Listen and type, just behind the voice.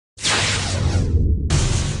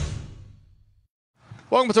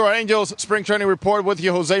Welcome to our Angels Spring Training Report with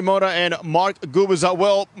you, Jose Mota and Mark Gubiza.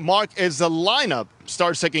 Well, Mark, as the lineup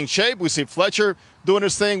starts taking shape, we see Fletcher doing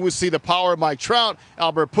his thing. We see the power of Mike Trout,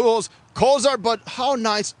 Albert Pujols, Cozart. But how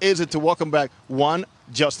nice is it to welcome back one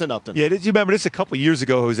Justin Upton? Yeah, did you remember this a couple years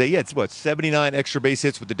ago, Jose? He had, 79 extra base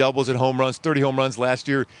hits with the doubles and home runs, 30 home runs last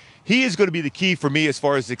year. He is going to be the key for me as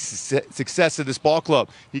far as the success of this ball club.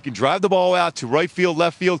 He can drive the ball out to right field,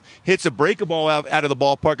 left field, hits a break ball out of the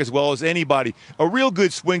ballpark as well as anybody. A real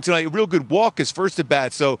good swing tonight, a real good walk his first at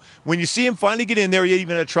bat. So when you see him finally get in there, he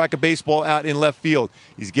even had to track a baseball out in left field.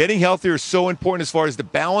 He's getting healthier, so important as far as the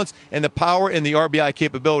balance and the power and the RBI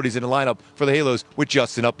capabilities in the lineup for the Halos with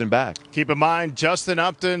Justin Upton back. Keep in mind, Justin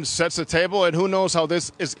Upton sets the table, and who knows how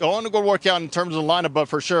this is going to go work out in terms of the lineup, but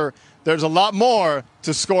for sure, there's a lot more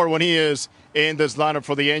to score when he is in this lineup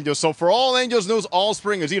for the Angels. So for all Angels news all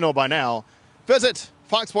spring, as you know by now, visit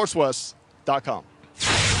foxsportswest.com.